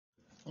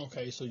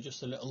Okay, so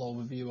just a little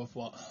overview of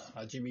what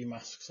RGB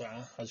masks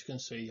are. As you can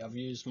see, I've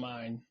used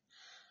mine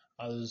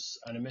as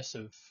an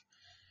emissive.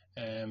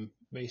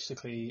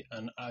 Basically,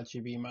 an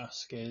RGB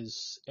mask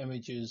is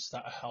images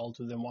that are held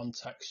within one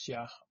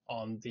texture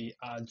on the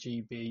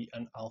RGB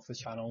and alpha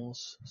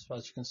channels. So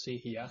as you can see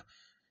here,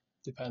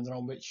 depending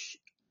on which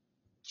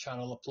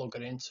channel I plug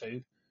it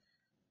into,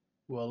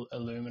 will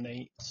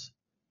illuminate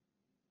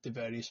the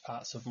various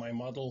parts of my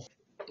model.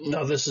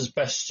 Now this is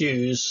best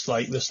used,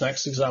 like this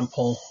next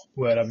example,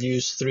 where I've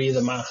used 3 of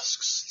the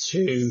masks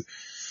to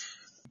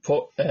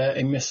put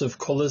emissive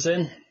colours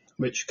in,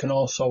 which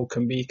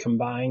can be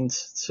combined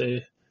to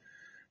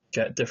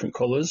get different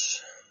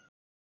colours.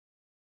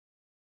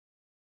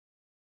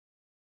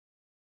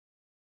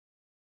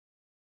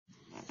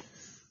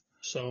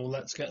 So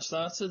let's get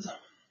started.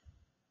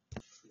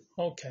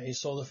 Okay,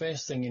 so the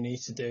first thing you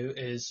need to do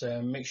is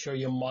make sure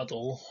your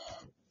model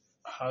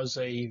has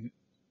a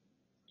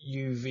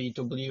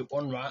UVW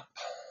unwrap.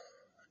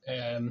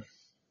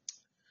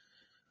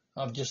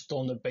 I've just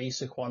done the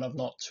basic one, I've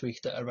not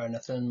tweaked it or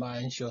anything.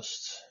 Mine's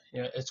just,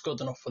 it's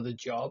good enough for the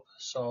job,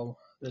 so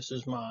this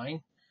is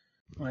mine.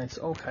 Right,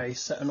 okay,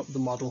 setting up the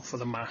model for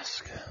the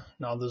mask.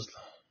 Now there's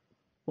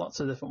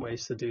lots of different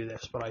ways to do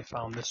this, but I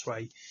found this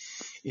way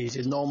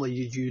easy. Normally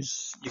you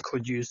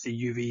could use the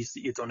UVs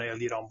that you've done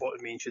earlier on, but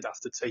it means you'd have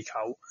to take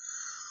out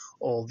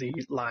all the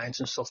lines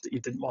and stuff that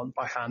you didn't want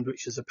by hand,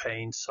 which is a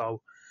pain.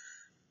 So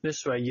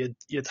this way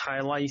you'd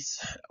highlight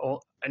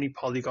any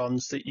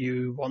polygons that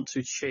you want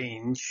to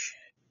change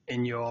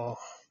in your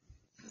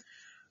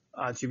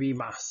RGB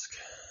mask.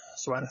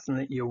 So anything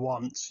that you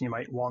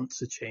might want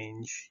to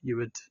change, you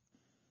would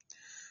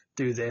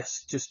do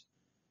this. Just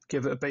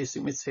give it a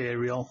basic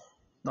material,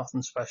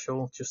 nothing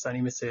special, just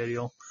any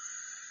material.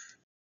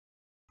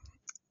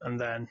 And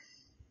then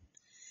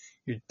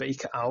you'd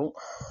bake it out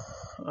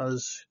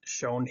as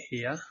shown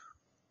here.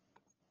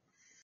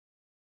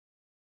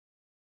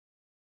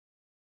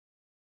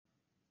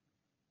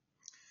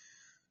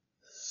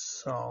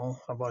 So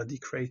I've already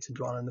created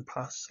one in the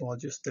past, so I'll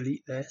just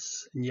delete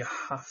this, and you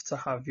have to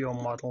have your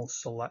model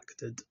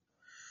selected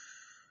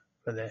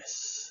for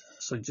this.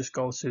 So just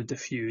go to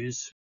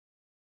diffuse,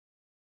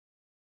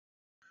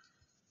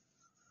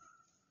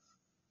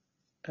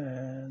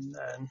 and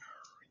then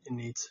you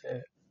need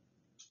to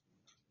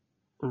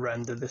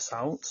render this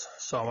out.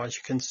 So as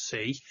you can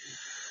see,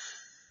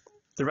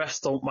 the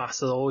rest don't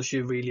matter. All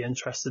you're really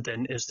interested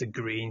in is the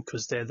green,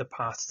 because they're the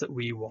parts that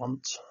we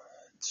want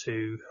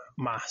to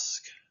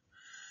mask.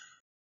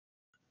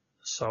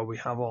 So we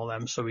have all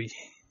them, so we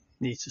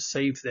need to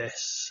save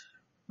this,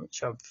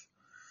 which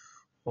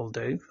will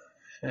do.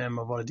 I've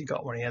already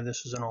got one here,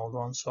 this is an old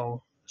one,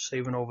 so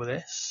saving over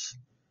this.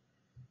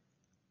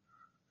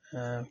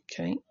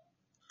 Okay.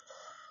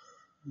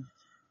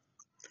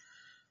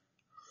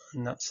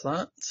 And that's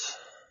that.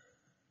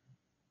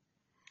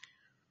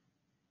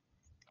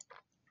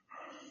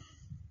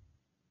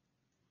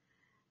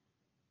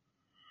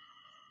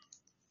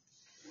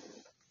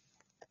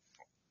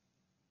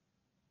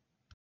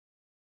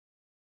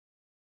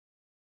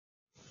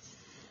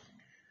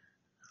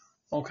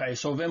 Okay,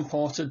 so I've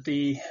imported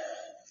the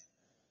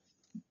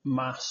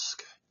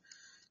mask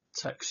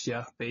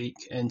texture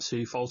bake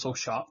into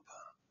Photoshop,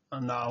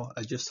 and now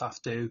I just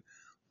have to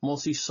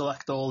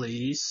multi-select all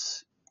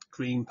these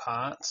green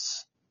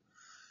parts.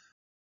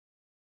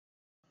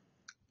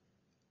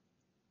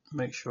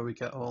 Make sure we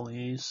get all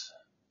these.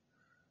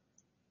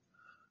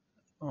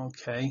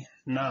 Okay,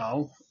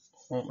 now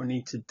what we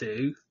need to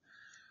do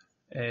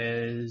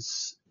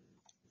is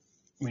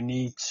we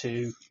need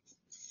to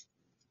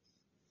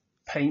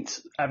paint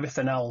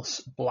everything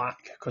else black,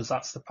 because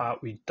that's the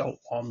part we don't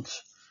want.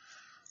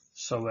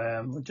 So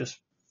we'll just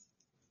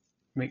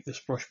make this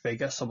brush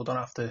bigger so we don't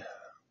have to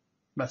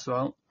mess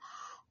about.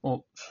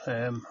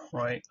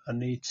 Right, I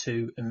need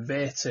to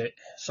invert it.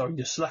 So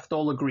you select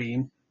all the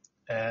green,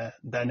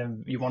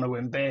 then you want to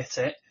invert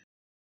it,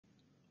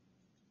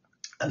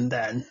 and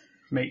then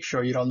make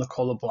sure you're on the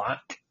colour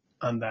black,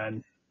 and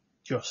then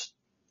just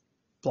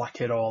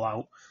black it all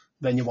out.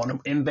 Then you want to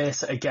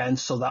invert it again,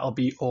 so that'll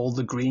be all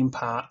the green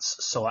parts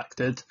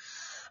selected,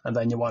 and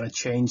then you want to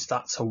change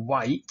that to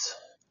white,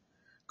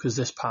 because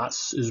this part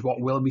is what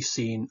will be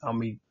seen, and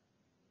we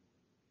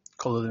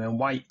colour them in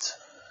white.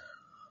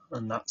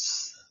 And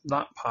that's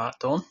that part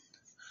done.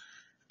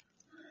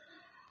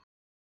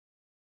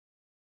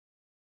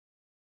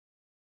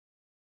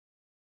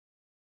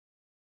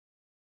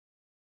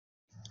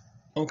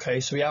 Okay,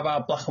 so we have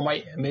our black and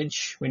white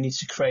image. We need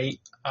to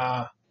create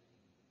our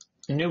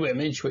new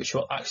image, which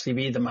will actually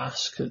be the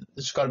mask.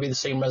 It's got to be the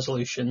same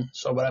resolution,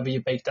 so whatever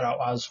you baked it out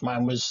as,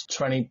 mine was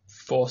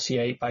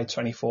 2048 by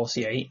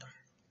 2048.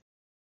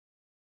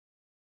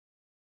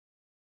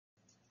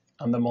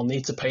 And then we'll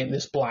need to paint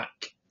this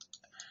black.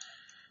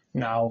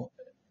 Now,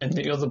 in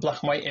the other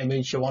black and white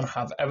image, you want to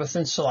have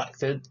everything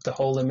selected, the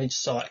whole image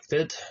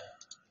selected,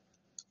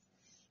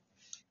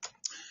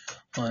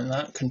 like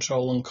that.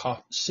 Control and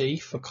C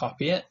for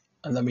copy it,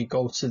 and then we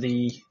go to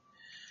the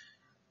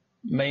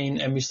main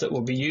image that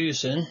we'll be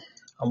using,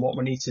 and what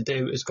we need to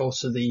do is go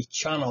to the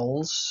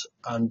channels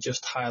and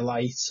just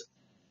highlight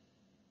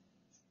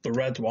the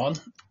red one,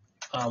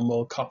 and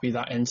we'll copy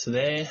that into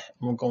there, and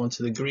we'll go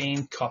into the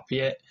green, copy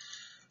it,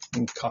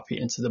 and copy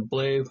it into the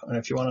blue, and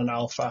if you want an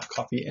alpha,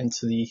 copy it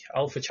into the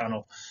alpha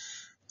channel.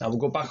 Now we'll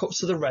go back up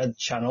to the red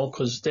channel,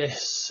 because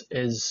this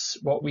is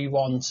what we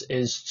want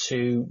is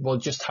to, we'll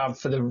just have,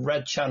 for the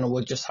red channel,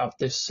 we'll just have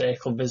this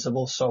circle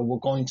visible, so we're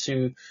going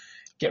to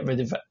get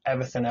rid of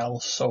everything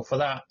else. So for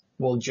that,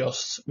 we'll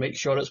just make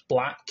sure it's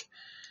black,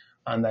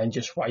 and then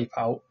just wipe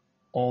out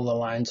all the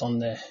lines on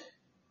there.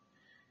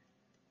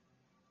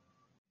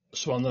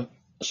 So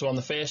on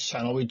the first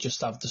channel, we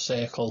just have the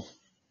circle.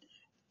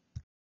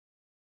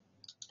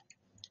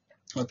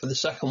 And for the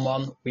second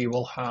one, we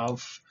will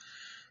have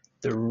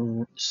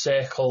the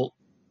circle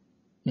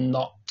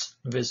not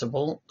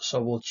visible,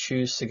 so we'll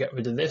choose to get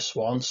rid of this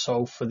one.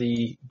 So for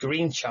the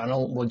green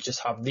channel, we'll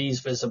just have these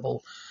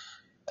visible.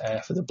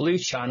 For the blue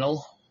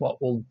channel, what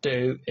we'll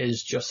do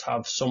is just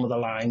have some of the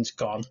lines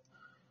gone,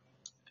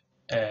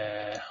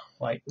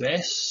 like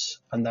this,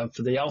 and then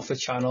for the alpha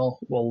channel,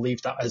 we'll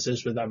leave that as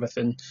is with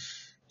everything.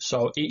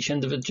 So each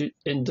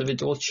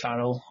individual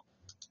channel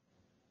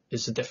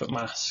is a different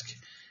mask.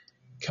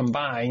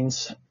 Combined,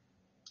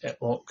 it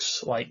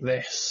looks like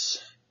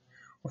this.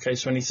 Okay,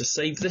 so I need to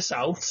save this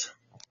out.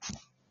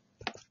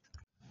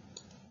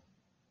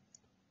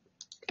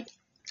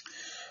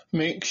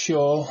 Make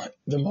sure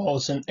the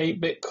mode's in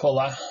 8-bit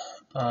colour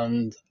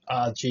and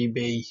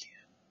RGB,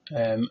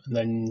 and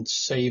then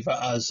save it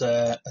as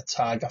a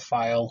Targa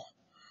file.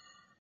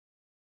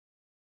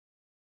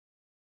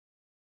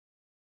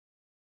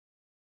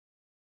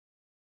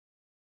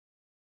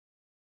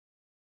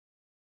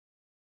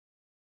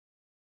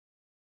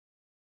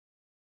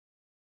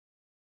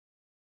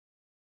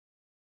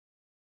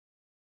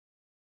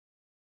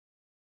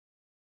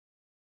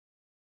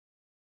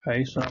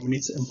 Okay, so now we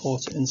need to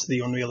import it into the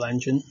Unreal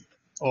Engine,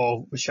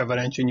 or whichever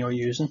engine you're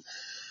using,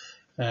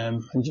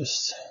 and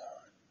just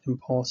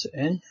import it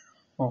in.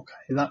 Okay,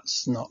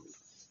 that's not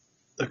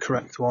the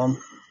correct one,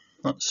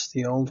 that's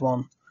the old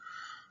one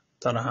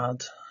that I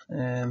had.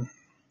 I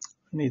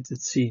need the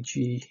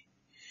TG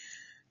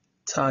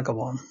Targa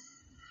one.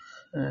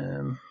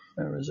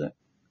 Where is it?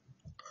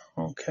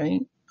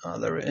 Okay,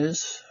 there it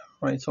is.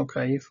 Right,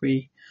 okay, if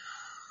we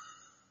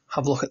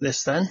have a look at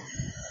this then,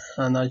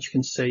 and as you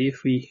can see,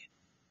 if we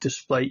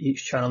display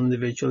each channel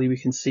individually, we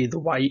can see the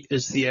white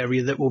is the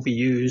area that will be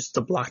used,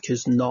 the black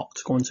is not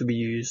going to be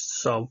used.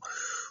 So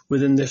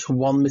within this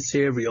one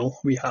material,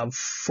 we have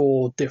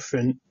 4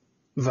 different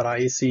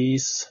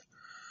varieties.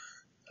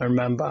 And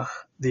remember,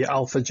 the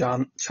alpha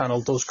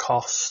channel does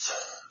cost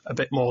a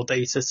bit more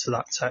data to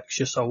that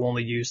texture, so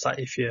only use that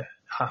if you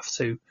have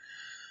to.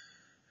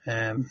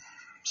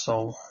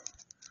 So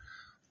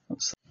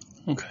that's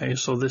okay,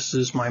 so this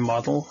is my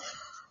model,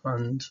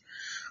 and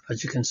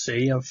as you can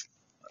see, I've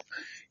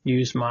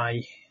use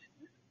my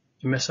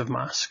emissive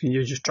mask, and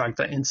you just drag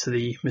that into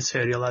the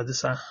material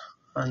editor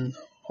and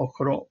hook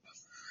it up.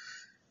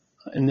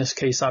 In this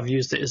case, I've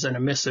used it as an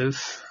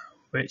emissive,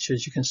 which,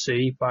 as you can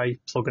see, by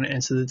plugging it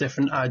into the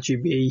different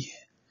RGB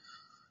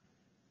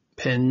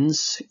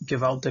pins,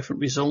 give out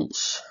different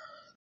results.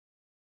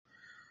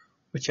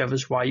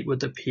 Whichever's white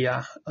would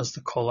appear as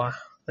the colour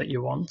that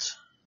you want.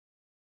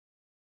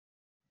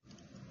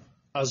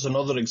 As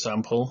another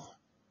example,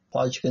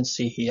 as you can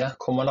see here,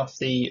 coming off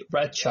the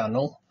red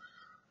channel,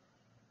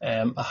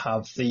 I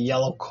have the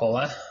yellow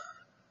colour,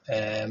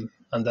 and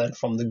then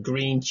from the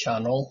green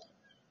channel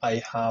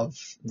I have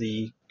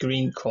the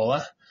green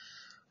colour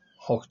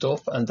hooked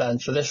up, and then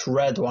for this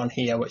red one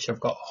here, which I've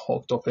got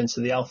hooked up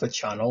into the alpha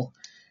channel,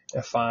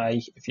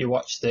 if you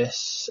watch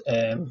this,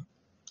 and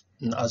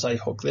as I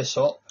hook this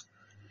up,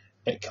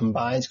 it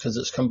combines, because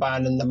it's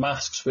combining the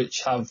masks,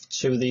 which have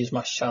 2 of these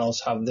mask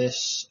channels have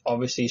this,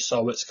 obviously,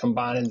 so it's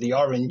combining the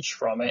orange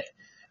from it,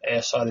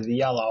 the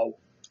yellow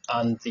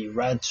and the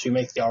red to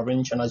make the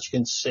orange. And as you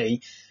can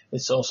see,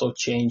 it's also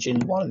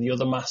changing one of the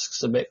other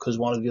masks a bit, because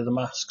one of the other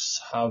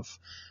masks have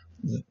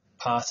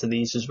part of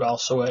these as well,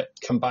 so it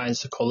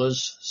combines the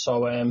colours.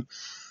 So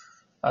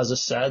as I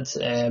said,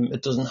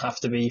 it doesn't have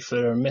to be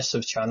for a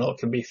emissive channel, it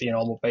could be for your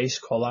normal base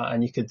colour,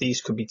 and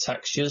these could be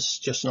textures,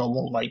 just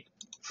normal, like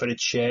for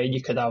its shade,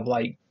 you could have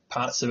like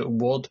parts of it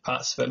wood,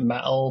 parts of it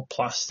metal,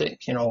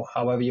 plastic,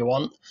 however you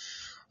want.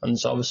 And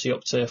it's obviously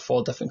up to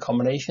 4 different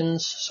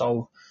combinations.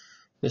 So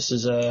this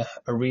is a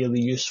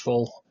really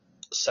useful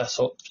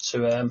setup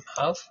to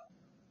have.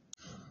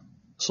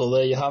 So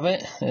there you have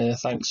it.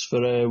 Thanks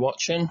for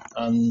watching,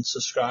 and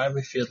subscribe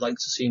if you'd like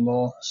to see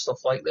more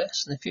stuff like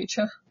this in the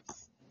future.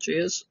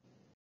 Cheers.